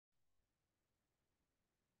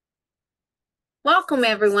Welcome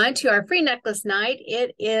everyone to our free necklace night.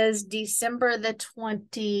 It is December the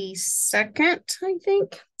 22nd, I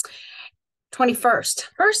think. 21st,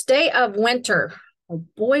 first day of winter. Oh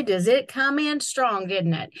boy, does it come in strong,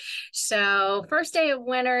 didn't it? So, first day of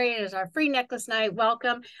winter is our free necklace night.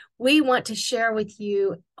 Welcome. We want to share with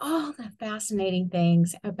you all the fascinating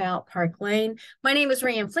things about Park Lane. My name is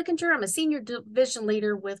Rhiann Flickinger. I'm a senior division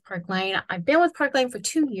leader with Park Lane. I've been with Park Lane for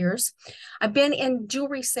 2 years. I've been in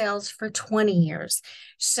jewelry sales for 20 years.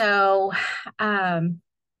 So, know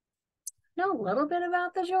a little bit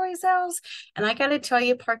about the jewelry sales. And I got to tell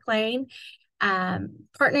you, Park Lane,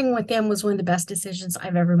 partnering with them was one of the best decisions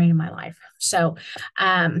I've ever made in my life. So,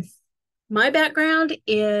 my background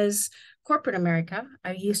is corporate America.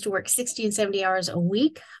 I used to work 60 and 70 hours a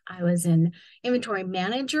week. I was an inventory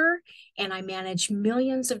manager and I managed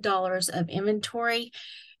millions of dollars of inventory.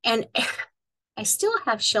 And I still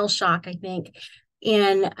have shell shock, I think,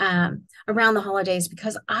 in around the holidays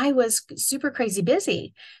because I was super crazy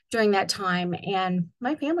busy during that time. And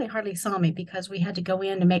my family hardly saw me because we had to go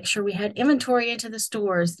in to make sure we had inventory into the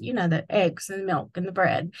stores, the eggs and the milk and the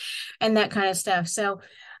bread and that kind of stuff. So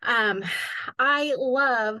I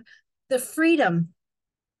love the freedom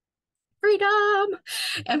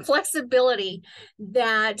and flexibility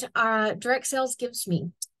that direct sales gives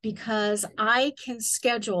me because I can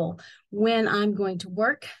schedule when I'm going to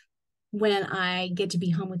work, when I get to be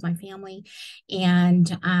home with my family,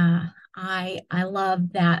 and I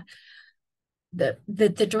love that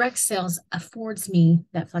the direct sales affords me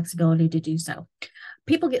that flexibility to do so.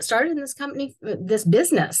 People get started in this company, this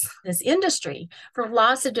business, this industry for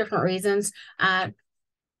lots of different reasons.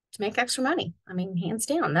 To make extra money. I mean, hands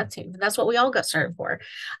down, that's what we all got started for.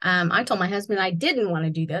 I told my husband I didn't want to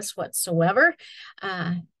do this whatsoever.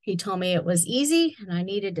 He told me it was easy and I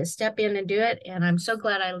needed to step in and do it. And I'm so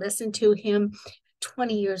glad I listened to him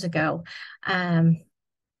 20 years ago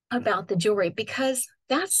about the jewelry because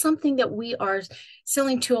that's something that we are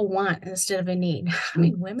selling to a want instead of a need. I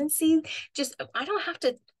mean, women see I don't have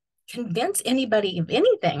to convince anybody of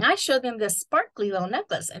anything. I show them this sparkly little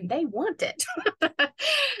necklace and they want it.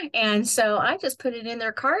 And so I just put it in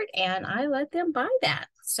their cart and I let them buy that.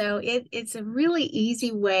 So it's a really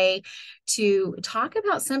easy way to talk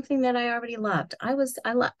about something that I already loved. I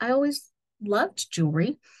always loved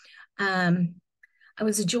jewelry. I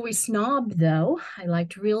was a jewelry snob though. I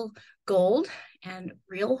liked real gold and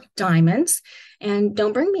real diamonds and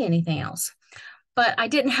don't bring me anything else. But I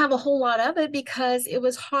didn't have a whole lot of it because it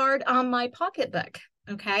was hard on my pocketbook.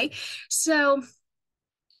 Okay. So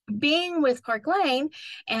being with Park Lane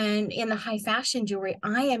and in the high fashion jewelry,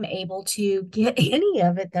 I am able to get any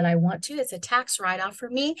of it that I want to. It's a tax write-off for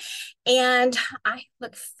me. And I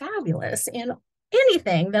look fabulous in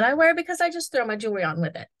anything that I wear because I just throw my jewelry on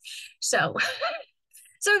with it. So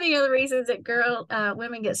some of the other reasons that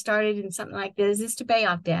women get started in something like this is to pay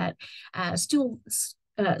off debt, school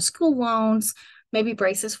loans, maybe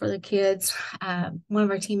braces for the kids. One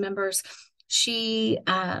of our team members, she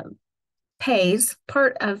pays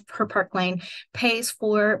part of her Park Lane pays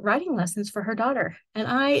for writing lessons for her daughter, and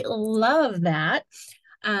I love that.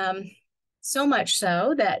 So much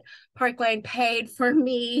so that Park Lane paid for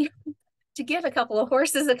me to get a couple of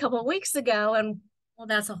horses a couple of weeks ago, and well,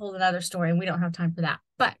 that's a whole other story, and we don't have time for that.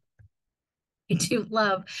 But I do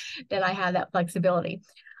love that I have that flexibility.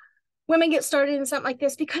 Women get started in something like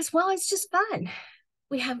this because, well, it's just fun.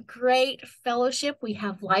 We have great fellowship. We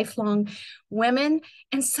have lifelong women.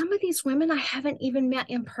 And some of these women I haven't even met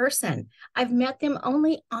in person. I've met them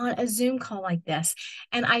only on a Zoom call like this.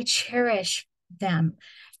 And I cherish them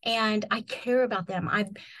and I care about them.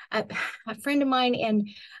 A friend of mine in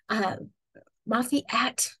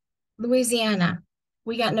Lafayette, Louisiana,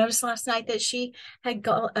 we got notice last night that she had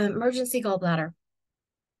emergency gallbladder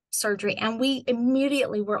surgery, and we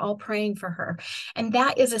immediately were all praying for her. And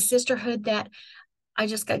that is a sisterhood that I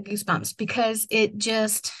just got goosebumps because it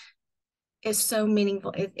just is so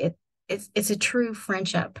meaningful. It's a true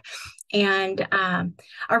friendship, and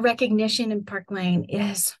our recognition in Park Lane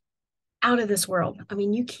is out of this world. I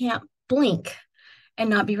mean, you can't blink and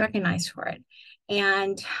not be recognized for it.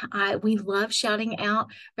 And we love shouting out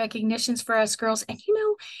recognitions for us girls. And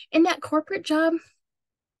in that corporate job,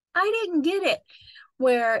 I didn't get it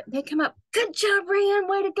where they come up, good job, Rhiann,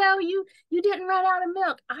 way to go. You didn't run out of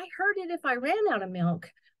milk. I heard it if I ran out of milk,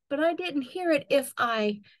 but I didn't hear it if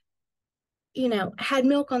I, had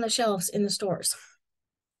milk on the shelves in the stores.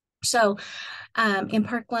 So in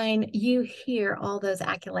Park Lane, you hear all those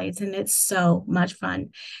accolades and it's so much fun.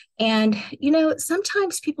 And,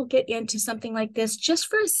 sometimes people get into something like this just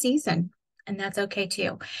for a season, and that's okay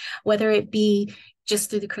too. Whether it be just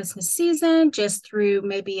through the Christmas season, just through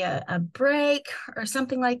maybe a break or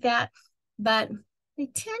something like that. But they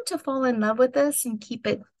tend to fall in love with us and keep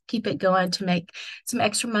it going to make some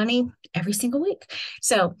extra money every single week.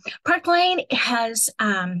 So Park Lane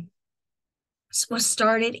was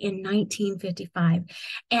started in 1955.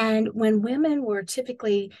 And when women were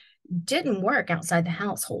typically didn't work outside the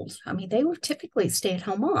household, I mean, they were typically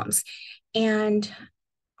stay-at-home moms. And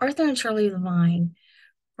Arthur and Shirley Levine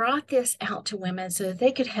brought this out to women so that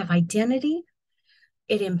they could have identity.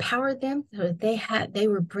 It empowered them so that they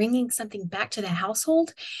were bringing something back to the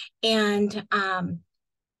household, and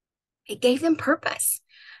it gave them purpose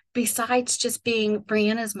besides just being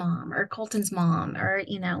Brianna's mom or Colton's mom or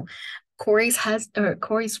Corey's husband or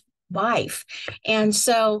Corey's wife. And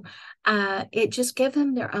so it just gave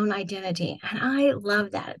them their own identity. And I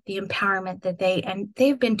love that, the empowerment that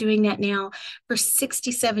they've been doing that now for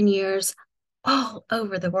 67 years all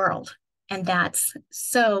over the world. And that's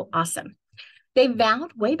so awesome. They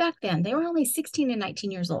vowed way back then, they were only 16 and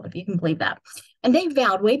 19 years old, if you can believe that. And they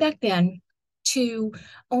vowed way back then to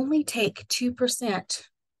only take 2%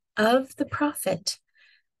 of the profit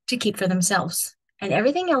to keep for themselves. And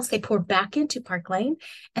everything else they pour back into Park Lane.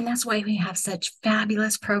 And that's why we have such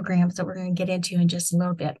fabulous programs that we're going to get into in just a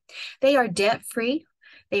little bit. They are debt-free.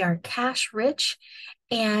 They are cash rich.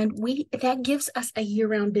 And that gives us a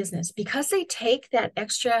year-round business because they take that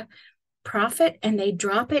extra profit and they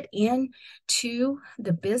drop it into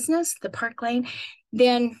the business, the Park Lane,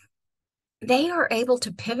 then they are able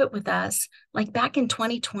to pivot with us. Like back in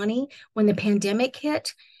 2020, when the pandemic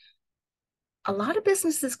hit, a lot of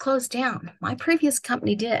businesses closed down. My previous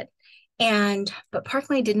company did. But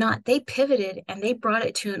Park Lane did not. They pivoted and they brought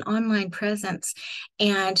it to an online presence,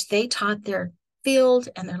 and they taught their field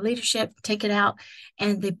and their leadership, take it out,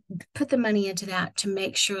 and they put the money into that to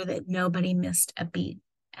make sure that nobody missed a beat.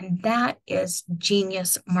 And that is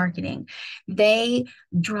genius marketing. They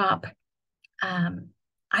drop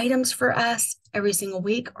items for us every single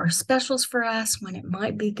week, or specials for us when it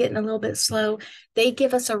might be getting a little bit slow. They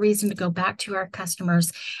give us a reason to go back to our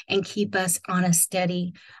customers and keep us on a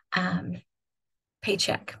steady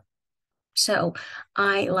paycheck. So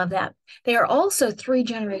I love that. They are also 3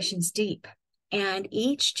 generations deep. And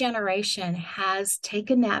each generation has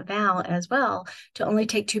taken that vow as well to only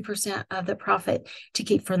take 2% of the profit to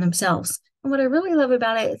keep for themselves. And what I really love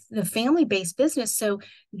about it is the family-based business. So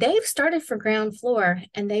they've started for ground floor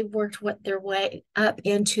and they've worked their way up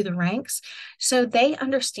into the ranks. So they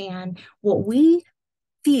understand what we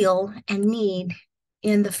feel and need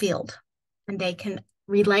in the field, and they can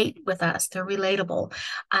relate with us. They're relatable.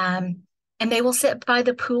 And they will sit by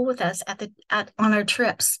the pool with us on our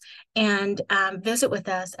trips and visit with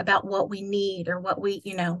us about what we need or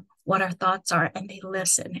what our thoughts are, and they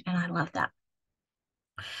listen. And I love that.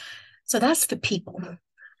 So that's the people.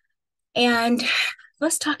 And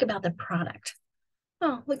let's talk about the product.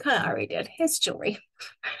 Oh, we kind of already did. It's jewelry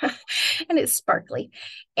and it's sparkly.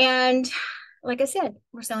 And like I said,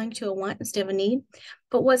 we're selling to a want instead of a need.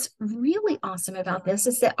 But what's really awesome about this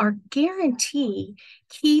is that our guarantee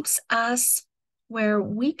keeps us where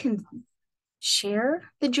we can share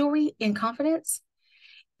the jewelry in confidence.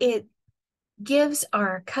 It gives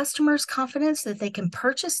our customers confidence that they can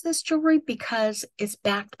purchase this jewelry because it's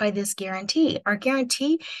backed by this guarantee. Our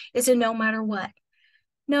guarantee is a no matter what.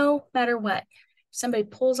 No matter what. Somebody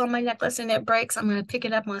pulls on my necklace and it breaks, I'm going to pick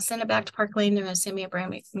it up. I'm going to send it back to Park Lane. They're going to send me a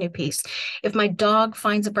brand new piece. If my dog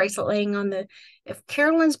finds a bracelet if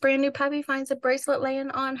Carolyn's brand new puppy finds a bracelet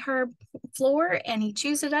laying on her floor and he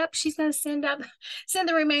chews it up, she's going to send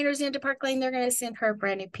the remainders into Park Lane. They're going to send her a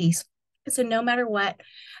brand new piece. So no matter what,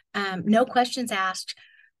 no questions asked,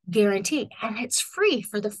 guarantee. And it's free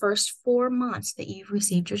for the first 4 months that you've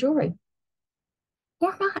received your jewelry.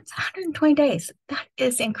 4 months, 120 days. That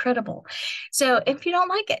is incredible. So if you don't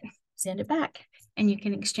like it, send it back and you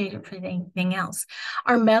can exchange it for anything else.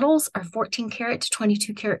 Our metals are 14 karat to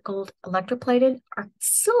 22 karat gold electroplated. Our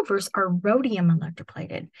silvers are rhodium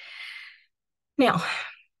electroplated. Now,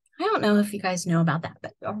 I don't know if you guys know about that,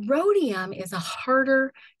 but rhodium is a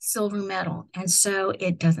harder silver metal. And so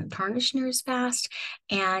it doesn't tarnish near as fast.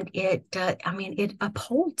 And it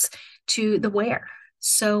upholds to the wear.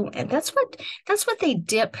 So that's what they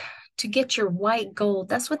dip to get your white gold.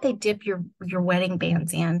 That's what they dip your wedding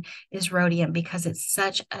bands in, is rhodium, because it's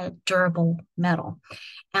such a durable metal.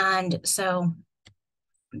 And so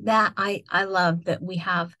that I love that we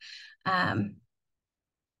have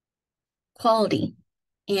quality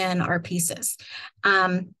in our pieces.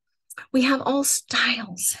 We have all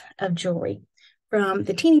styles of jewelry, from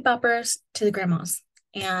the teeny boppers to the grandmas,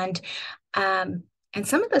 and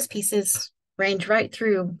some of those pieces range right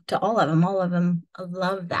through to all of them. All of them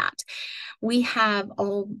love that. We have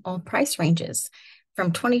all price ranges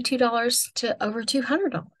from $22 to over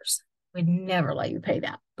 $200. We'd never let you pay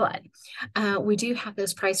that, but we do have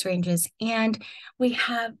those price ranges, and we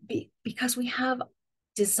have because we have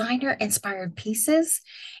designer inspired pieces,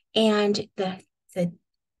 and the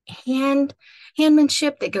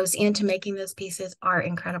handmanship that goes into making those pieces are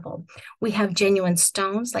incredible. We have genuine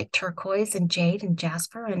stones like turquoise and jade and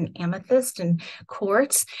jasper and amethyst and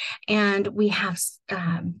quartz, and we have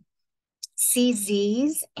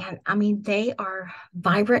CZs, and I mean they are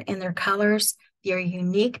vibrant in their colors. They're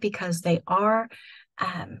unique because they are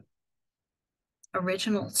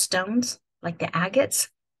original stones like the agates.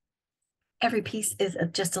 Every piece is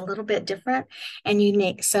just a little bit different and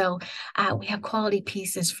unique. So we have quality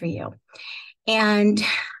pieces for you. And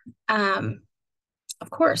of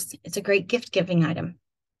course, it's a great gift giving item.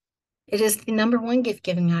 It is the number one gift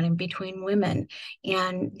giving item between women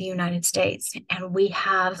and the United States. And we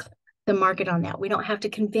have the market on that. We don't have to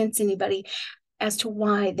convince anybody as to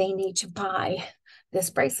why they need to buy this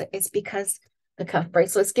bracelet. It's because the cuff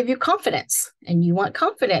bracelets give you confidence, and you want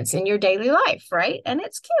confidence in your daily life, right? And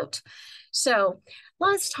it's cute. So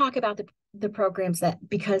let's talk about the programs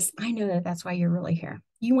because I know that that's why you're really here.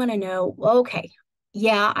 You want to know, okay,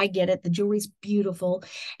 yeah, I get it. The jewelry's beautiful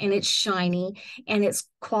and it's shiny and it's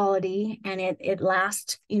quality and it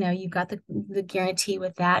lasts, you got the guarantee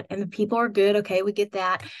with that, and the people are good. Okay, we get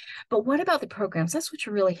that. But what about the programs? That's what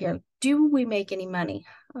you're really here. Do we make any money?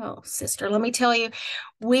 Oh, sister, let me tell you,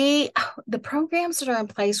 the programs that are in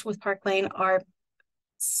place with Park Lane are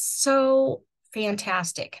so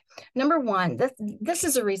fantastic. Number one, this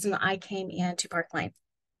is the reason I came into Park Lane.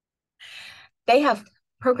 They have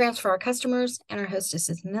programs for our customers and our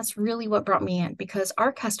hostesses, and that's really what brought me in, because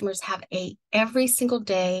our customers have a every single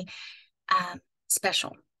day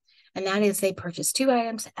special, and that is they purchase 2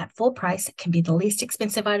 items at full price. It can be the least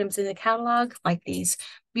expensive items in the catalog, like these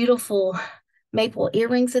beautiful maple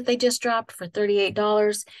earrings that they just dropped for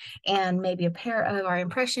 $38, and maybe a pair of our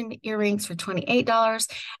impression earrings for $28.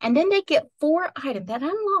 And then they get 4 items that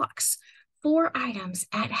unlocks 4 items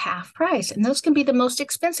at half price. And those can be the most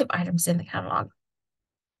expensive items in the catalog.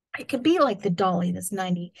 It could be like the dolly that's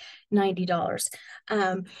 $90.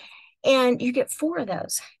 And you get 4 of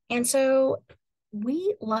those. And so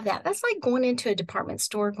we love that. That's like going into a department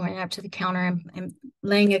store, going up to the counter and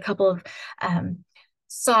laying a couple of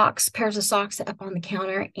pairs of socks up on the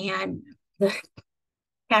counter, and the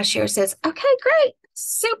cashier says, okay, great,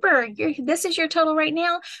 super, this is your total right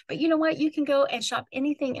now, but you know what, you can go and shop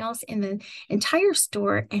anything else in the entire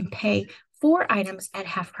store and pay 4 items at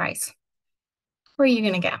half price. Where are you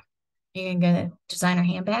going to go? Are you going to go to designer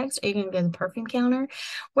handbags? Are you going to go to the perfume counter?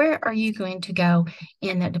 Where are you going to go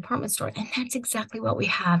in the department store? And that's exactly what we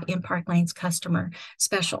have in Park Lane's customer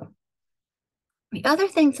special. The other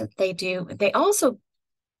things that they do, they also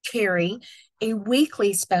carry a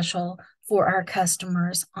weekly special for our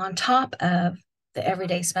customers on top of the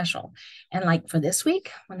everyday special. And like for this week,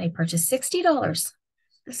 when they purchase $60,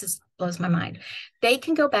 blows my mind. They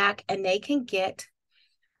can go back and they can get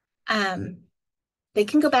any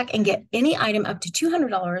item up to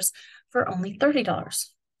 $200 for only $30.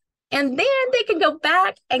 And then they can go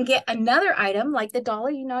back and get another item like the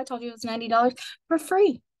dolly, I told you it was $90 for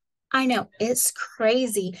free. I know, it's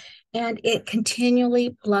crazy. And it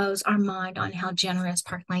continually blows our mind on how generous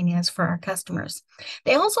Park Lane is for our customers.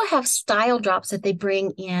 They also have style drops that they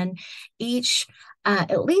bring in each,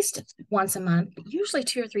 at least once a month, but usually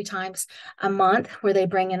 2 or 3 times a month, where they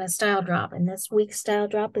bring in a style drop. And this week's style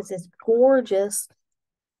drop is this gorgeous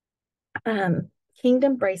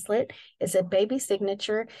Kingdom bracelet. It's a baby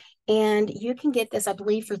signature, and you can get this, I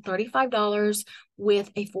believe, for $35 with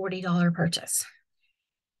a $40 purchase.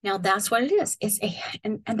 Now that's what it is.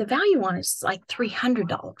 And the value on it is like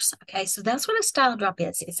 $300. Okay, so that's what a style drop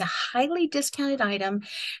is. It's a highly discounted item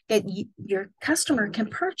that your customer can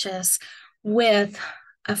purchase with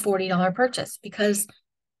a $40 purchase, because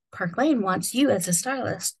Park Lane wants you as a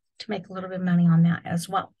stylist to make a little bit of money on that as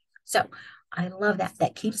well. So I love that.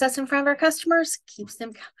 That keeps us in front of our customers, keeps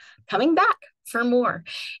them coming back for more.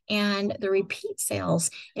 And the repeat sales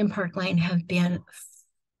in Park Lane have been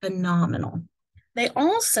phenomenal. They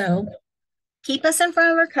also keep us in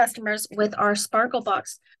front of our customers with our Sparkle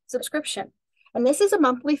Box subscription. And this is a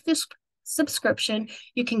monthly subscription.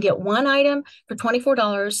 You can get 1 item for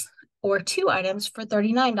 $24 or 2 items for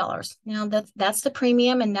 $39. Now that's the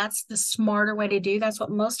premium, and that's the smarter way to do. That's what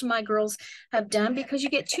most of my girls have done, because you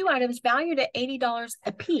get 2 items valued at $80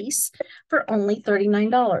 a piece for only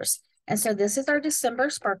 $39. And so this is our December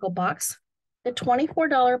Sparkle Box. The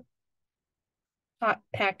 $24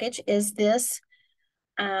 package is this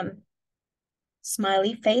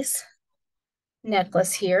smiley face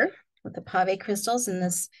necklace here with the pave crystals and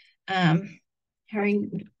this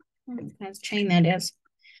herring, what kind of chain that is.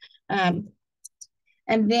 And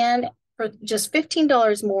then for just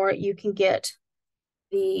 $15 more, you can get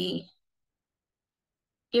the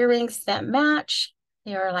earrings that match.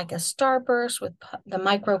 They are like a starburst with the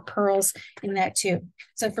micro pearls in that too.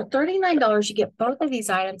 So for $39, you get both of these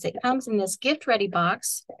items. It comes in this gift ready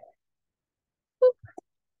box.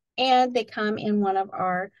 And they come in one of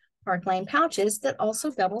our Park Lane pouches that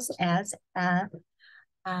also doubles as a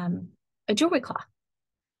jewelry cloth.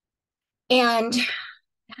 And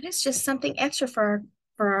that is just something extra for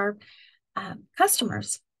our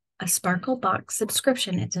customers. A Sparkle Box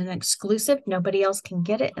subscription. It's an exclusive. Nobody else can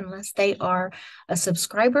get it unless they are a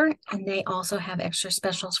subscriber. And they also have extra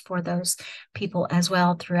specials for those people as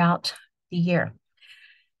well throughout the year.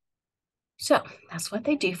 So that's what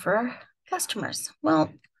they do for our customers.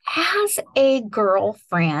 Well, as a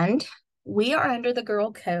girlfriend, we are under the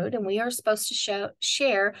girl code and we are supposed to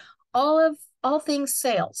share all things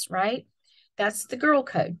sales, right? That's the girl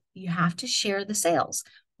code. You have to share the sales.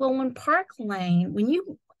 Well, when Park Lane, when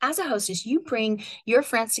you, as a hostess, you bring your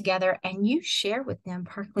friends together and you share with them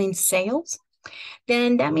Park Lane sales,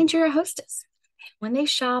 then that means you're a hostess. When they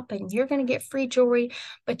shop and you're going to get free jewelry,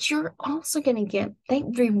 but you're also going to get, they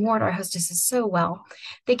reward our hostesses so well.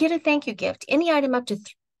 They get a thank you gift, any item up to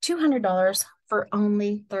 $200 for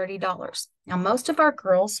only $30. Now, most of our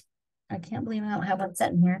girls, I can't believe I don't have one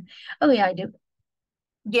sitting here. Oh yeah, I do.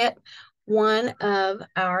 Get one of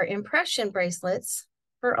our impression bracelets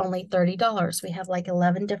for only $30. We have like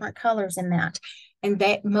 11 different colors in that. And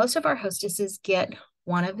most of our hostesses get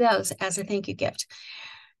one of those as a thank you gift.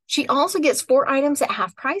 She also gets 4 items at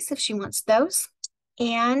half price if she wants those.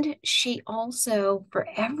 And she also, for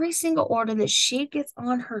every single order that she gets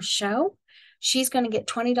on her show, she's going to get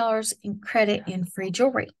 $20 in credit in free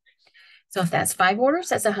jewelry. So if that's 5 orders,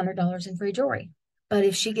 that's $100 in free jewelry. But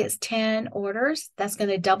if she gets 10 orders, that's going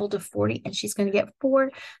to double to 40, and she's going to get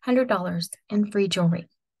 $400 in free jewelry.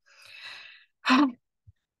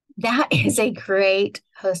 That is a great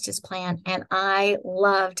hostess plan, and I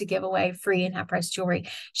love to give away free and half price jewelry.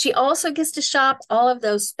 She also gets to shop all of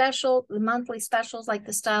those the monthly specials like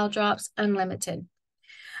the Style Drops Unlimited.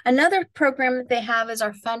 Another program that they have is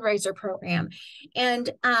our fundraiser program. And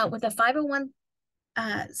with a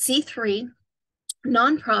 501c3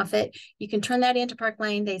 nonprofit, you can turn that into Park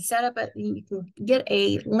Lane. They set up you can get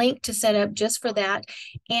a link to set up just for that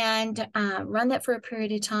and run that for a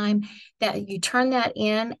period of time. That you turn that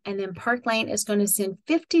in, and then Park Lane is going to send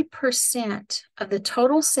 50% of the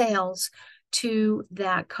total sales to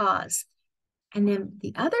that cause. And then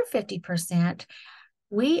the other 50%,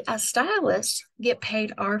 we as stylists get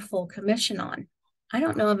paid our full commission on. I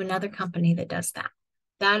don't know of another company that does that.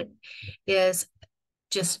 That is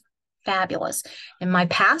just fabulous. In my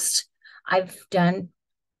past, I've done,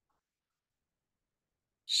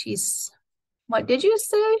 what did you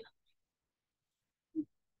say?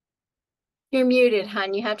 You're muted,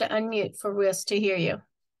 hon. You have to unmute for us to hear you.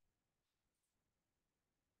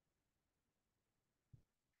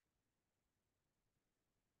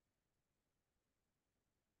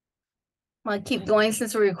 I'll keep going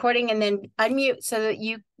since we're recording, and then unmute so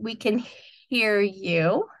that we can hear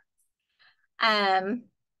you.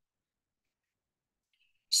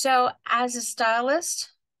 So as a stylist,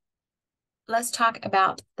 let's talk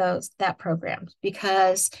about that program,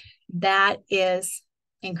 because that is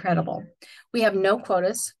incredible. We have no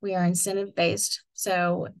quotas. We are incentive based.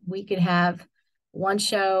 So we could have one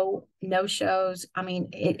show, no shows. I mean,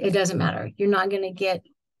 it doesn't matter. You're not going to get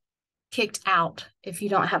kicked out if you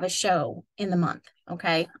don't have a show in the month.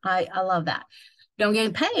 Okay. I love that. Don't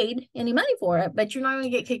get paid any money for it, but you're not going to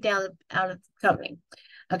get kicked out of the company.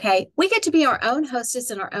 Okay. We get to be our own hostess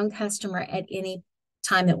and our own customer at any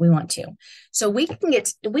time that we want to. So we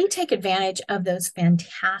take advantage of those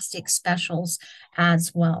fantastic specials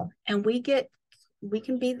as well. And we can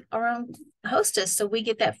be our own hostess. So we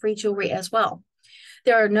get that free jewelry as well.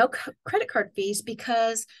 There are no credit card fees,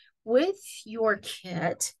 because with your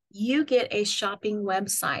kit, you get a shopping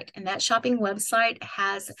website, and that shopping website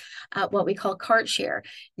has what we call cart share.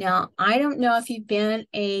 Now, I don't know if you've been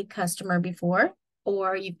a customer before,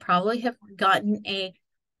 or you probably have gotten a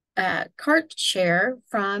cart share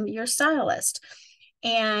from your stylist.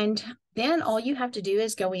 And then all you have to do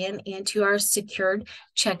is go into our secured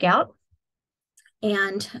checkout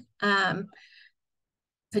and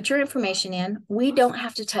put your information in. We don't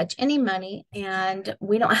have to touch any money, and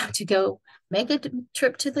we don't have to go make a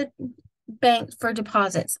trip to the bank for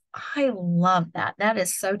deposits. I love that. That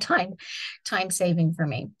is so time saving for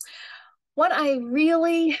me. What I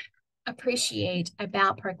really appreciate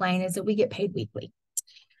about Park Lane is that we get paid weekly.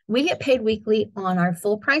 We get paid weekly on our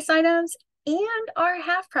full price items and our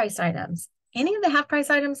half price items. Any of the half price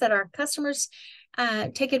items that our customers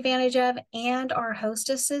take advantage of and our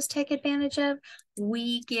hostesses take advantage of,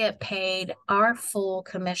 we get paid our full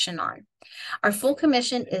commission on. Our full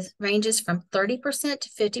commission ranges from 30% to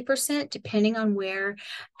 50%, depending on where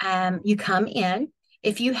you come in.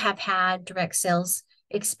 If you have had direct sales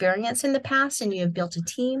experience in the past and you have built a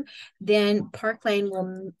team, then Park Lane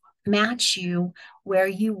will match you where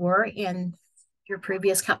you were in your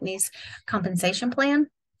previous company's compensation plan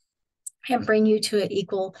and bring you to an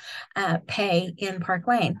equal pay in Park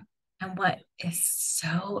Lane. And what is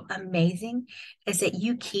so amazing is that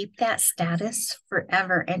you keep that status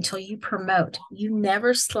forever until you promote. You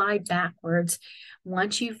never slide backwards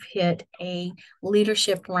once you've hit a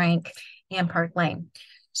leadership rank in Park Lane.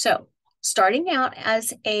 So starting out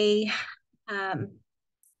as a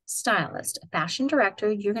stylist, a fashion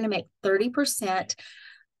director, you're going to make 30%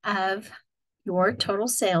 of your total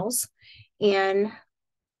sales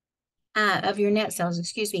of your net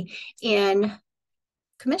sales, in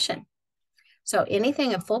commission. So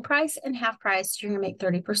anything at full price and half price, you're going to make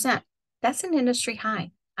 30%. That's an industry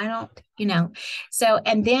high. So,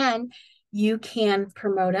 and then you can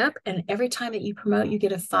promote up, and every time that you promote, you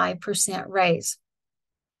get a 5% raise.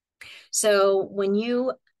 So when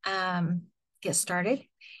you get started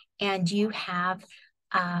and you have,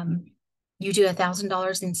 you do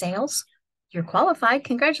 $1,000 in sales, you're qualified,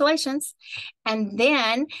 congratulations. And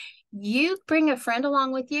then you bring a friend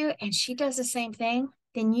along with you and she does the same thing,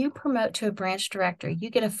 then you promote to a branch director. You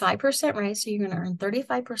get a 5% raise, so you're going to earn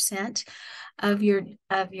 35% of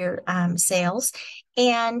your sales,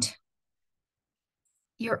 and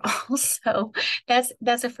you're also that's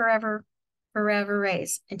a forever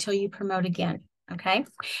raise until you promote again. Okay,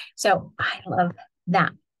 so I love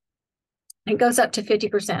that. It goes up to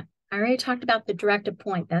 50%. I already talked about the directive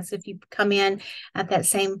point. That's if you come in at that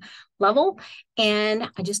same level. And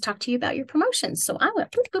I just talked to you about your promotions. So I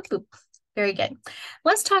went boop, boop, boop. Very good.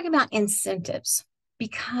 Let's talk about incentives,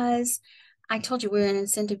 because I told you we're an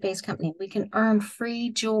incentive-based company. We can earn free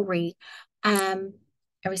jewelry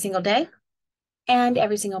every single day and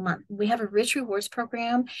every single month. We have a rich rewards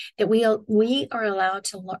program that we are allowed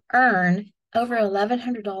to earn over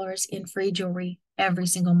 $1,100 in free jewelry every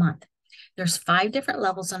single month. There's 5 different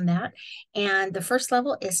levels on that. And the first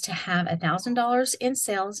level is to have $1,000 in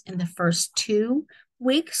sales in the first 2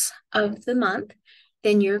 weeks of the month.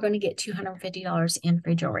 Then you're going to get $250 in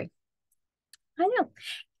free jewelry. I know,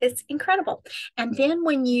 it's incredible. And then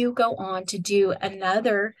when you go on to do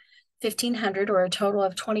another $1,500 or a total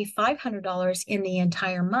of $2,500 in the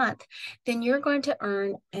entire month, then you're going to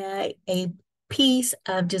earn a piece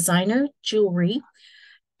of designer jewelry,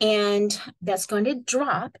 and that's going to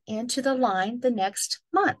drop into the line the next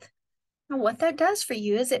month. And what that does for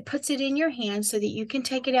you is it puts it in your hand so that you can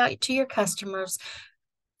take it out to your customers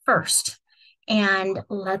first and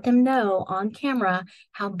let them know on camera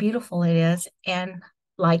how beautiful it is. And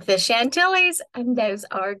like the Chantilly's, and those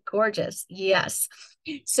are gorgeous. Yes.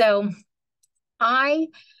 So I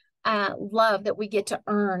love that we get to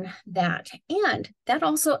earn that. And that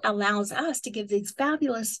also allows us to give these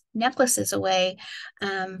fabulous necklaces away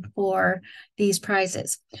for these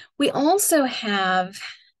prizes. We also have,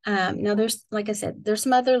 now there's, like I said, there's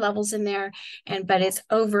some other levels in there, but it's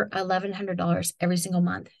over $1,100 every single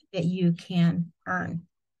month that you can earn.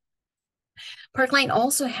 Park Lane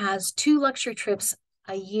also has 2 luxury trips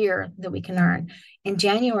a year that we can earn. In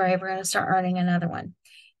January, we're going to start earning another one.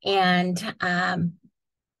 And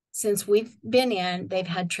since we've been in, they've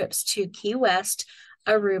had trips to Key West,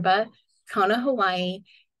 Aruba, Kona, Hawaii,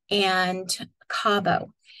 and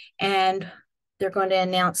Cabo. And they're going to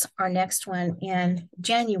announce our next one in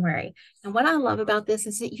January. And what I love about this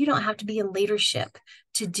is that you don't have to be in leadership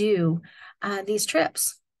to do these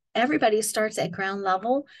trips. Everybody starts at ground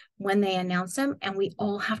level when they announce them, and we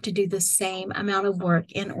all have to do the same amount of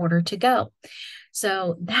work in order to go.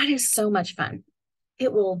 So that is so much fun.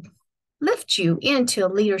 It will lift you into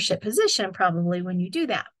a leadership position probably when you do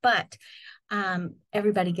that, but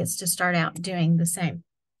everybody gets to start out doing the same.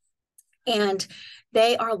 And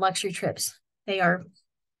they are luxury trips. They are,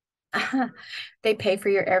 they pay for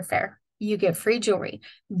your airfare. You get free jewelry.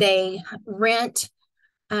 They rent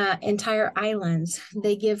entire islands.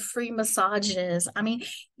 They give free massages. I mean,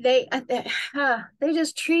 they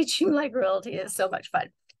just treat you like royalty. It's so much fun.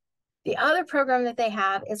 The other program that they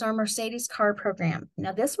have is our Mercedes car program.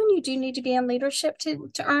 Now, this one you do need to be in leadership to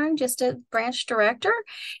earn, just a branch director.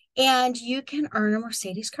 and you can earn a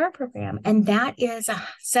Mercedes car program. And that is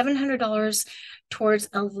 $700 towards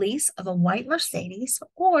a lease of a white Mercedes,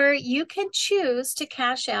 or you can choose to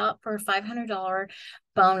cash out for a $500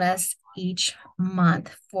 bonus each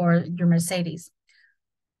month for your Mercedes.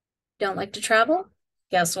 Don't like to travel?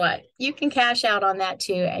 Guess what? You can cash out on that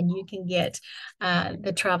too, and you can get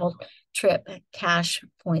the travel trip cash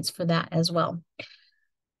points for that as well.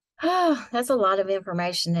 Oh, that's a lot of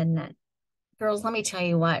information, isn't it? Girls, let me tell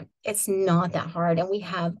you what, it's not that hard. And we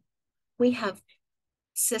have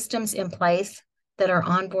systems in place that our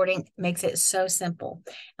onboarding makes it so simple.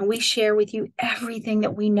 And we share with you everything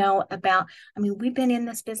that we know about. I mean, we've been in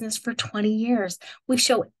this business for 20 years. We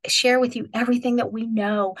share with you everything that we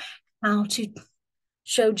know, how to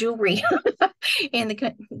show jewelry in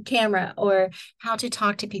the camera, or how to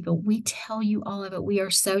talk to people. We tell you all of it. We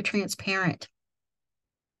are so transparent.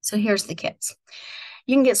 So here's the kits.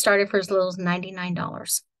 You can get started for as little as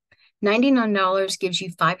 $99. $99 gives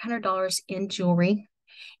you $500 in jewelry,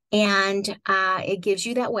 and it gives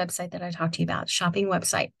you that website that I talked to you about, shopping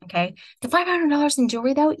website. Okay. The $500 in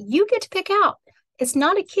jewelry, though, you get to pick out. It's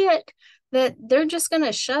not a kit that they're just going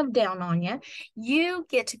to shove down on you. You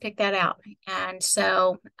get to pick that out. And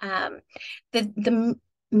so the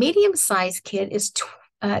medium size kit is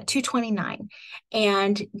 $229,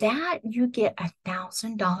 and that you get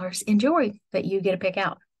 $1,000 in jewelry that you get to pick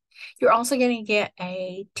out. You're also going to get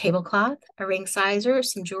a tablecloth, a ring sizer,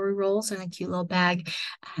 some jewelry rolls, and a cute little bag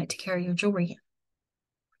to carry your jewelry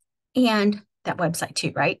in. And that website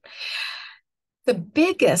too, right? The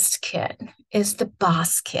biggest kit is the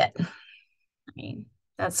boss kit. I mean,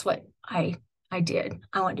 that's what I did.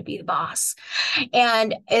 I wanted to be the boss.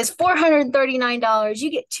 And it's $439.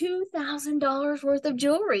 You get $2,000 worth of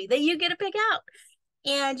jewelry that you get to pick out.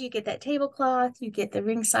 And you get that tablecloth, you get the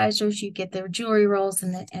ring sizers, you get the jewelry rolls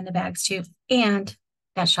and the bags too, and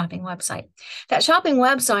that shopping website. That shopping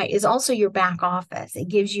website is also your back office. It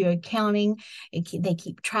gives you accounting. They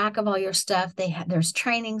keep track of all your stuff. There's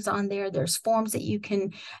trainings on there. There's forms that you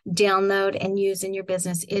can download and use in your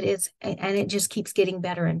business. It just keeps getting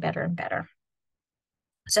better and better and better.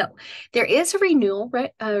 So there is a annual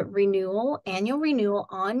renewal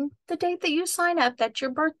on the date that you sign up. That's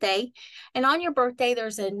your birthday. And on your birthday,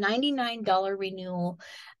 there's a $99 renewal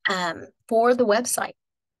for the website.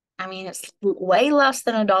 I mean, it's way less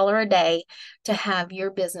than $1 a day to have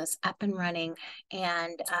your business up and running,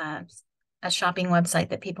 and a shopping website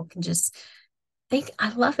that people can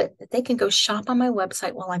I love it. They can go shop on my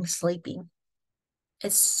website while I'm sleeping.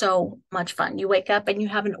 It's so much fun. You wake up and you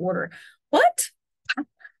have an order. What?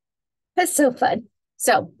 That's so fun.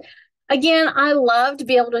 So again, I love to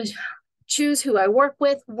be able to choose who I work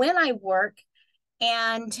with, when I work,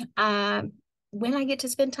 and when I get to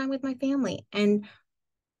spend time with my family. And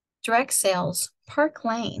direct sales, Park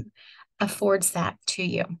Lane affords that to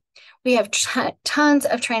you. We have tons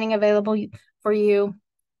of training available for you.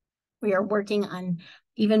 We are working on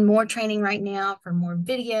even more training right now for more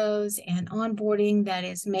videos and onboarding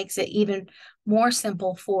makes it even more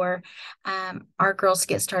simple for our girls to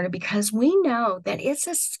get started, because we know that it's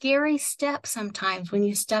a scary step sometimes when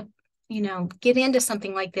you get into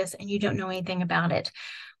something like this and you don't know anything about it.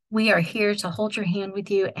 We are here to hold your hand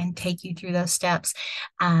with you and take you through those steps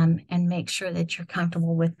and make sure that you're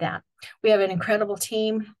comfortable with that. We have an incredible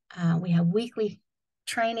team. We have weekly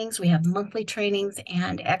trainings, we have monthly trainings,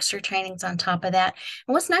 and extra trainings on top of that.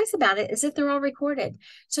 And what's nice about it is that they're all recorded.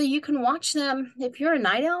 So you can watch them. If you're a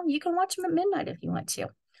night owl, you can watch them at midnight if you want to.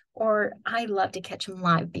 Or I love to catch them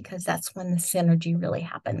live, because that's when the synergy really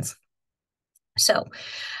happens. So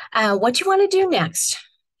what you want to do next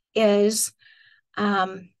is,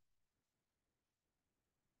 well,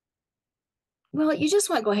 you just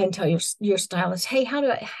want to go ahead and tell your stylist, hey, how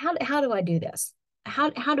do I do this? How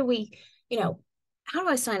do we, how do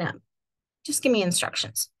I sign up? Just give me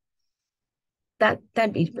instructions.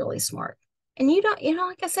 That'd be really smart. And you don't,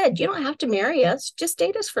 like I said, you don't have to marry us. Just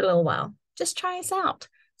date us for a little while. Just try us out.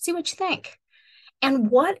 See what you think. And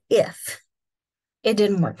what if it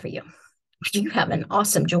didn't work for you? You have an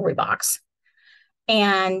awesome jewelry box,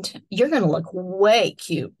 and you're going to look way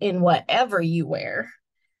cute in whatever you wear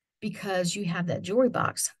because you have that jewelry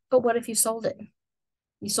box. But what if you sold it?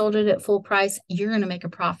 You sold it at full price. You're going to make a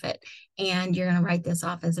profit, and you're going to write this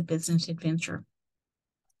off as a business adventure.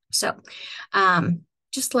 So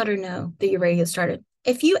just let her know that you're ready to get started.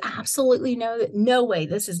 If you absolutely know that no way,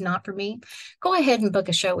 this is not for me, go ahead and book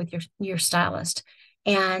a show with your stylist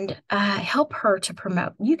and help her to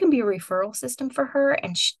promote. You can be a referral system for her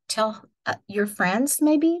and tell your friends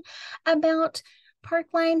maybe about Park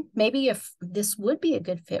Lane, maybe if this would be a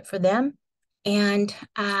good fit for them. And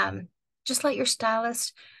just let your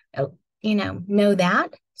stylist uh, know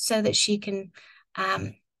that so that she can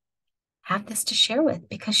um, have this to share with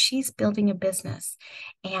because she's building a business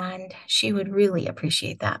and she would really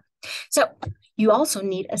appreciate that. So, you also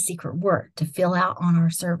need a secret word to fill out on our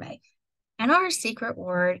survey. And our secret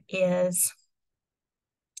word is,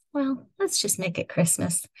 well, let's just make it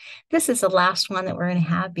Christmas. This is the last one that we're going to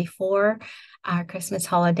have before our Christmas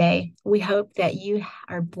holiday. We hope that you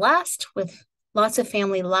are blessed with lots of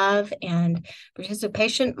family love and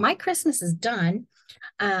participation. My Christmas is done.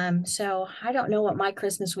 So I don't know what my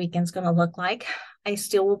Christmas weekend's going to look like. I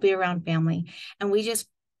still will be around family. And we just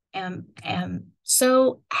am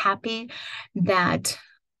so happy that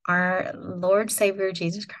our Lord Savior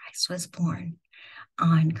Jesus Christ was born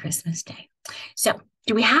on Christmas Day. So,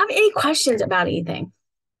 do we have any questions about anything?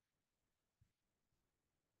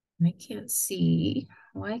 I can't see.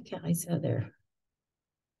 Why can't I see there?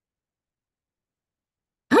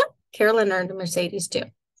 Huh? Carolyn earned a Mercedes too.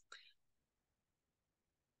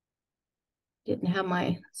 Didn't have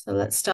my, so let's stop.